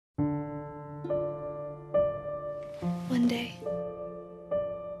one day,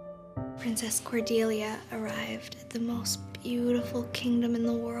 Princess Cordelia arrived at the most beautiful kingdom in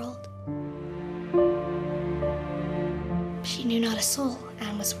the world. She knew not a soul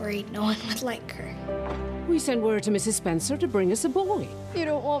and was worried no one would like her. We sent word to Mrs. Spencer to bring us a boy. You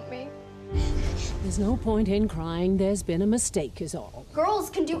don't want me. There's no point in crying. There's been a mistake is all.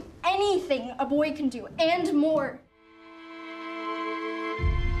 Girls can do anything a boy can do, and more.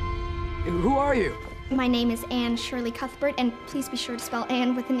 Who are you? My name is Anne Shirley Cuthbert, and please be sure to spell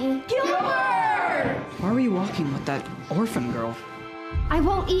Anne with an E. Why were you walking with that orphan girl? I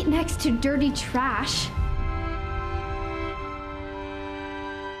won't eat next to dirty trash.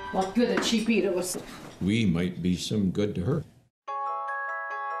 What good a cheap eater was. We might be some good to her.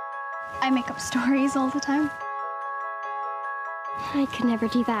 I make up stories all the time. I could never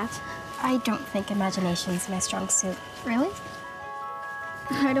do that. I don't think imagination's my strong suit. Really?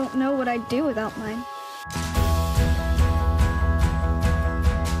 I don't know what I'd do without mine.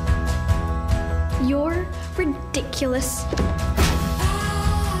 You're ridiculous.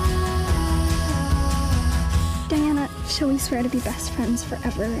 Diana, shall we swear to be best friends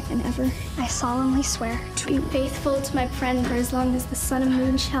forever and ever? I solemnly swear to be faithful to my friend for as long as the sun and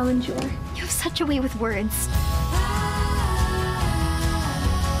moon shall endure. You have such a way with words.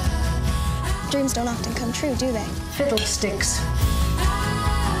 Dreams don't often come true, do they? Fiddlesticks.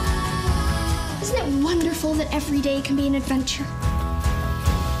 Isn't it wonderful that every day can be an adventure?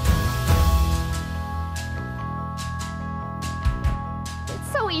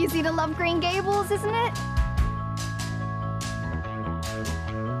 It's so easy to love Green Gables, isn't it?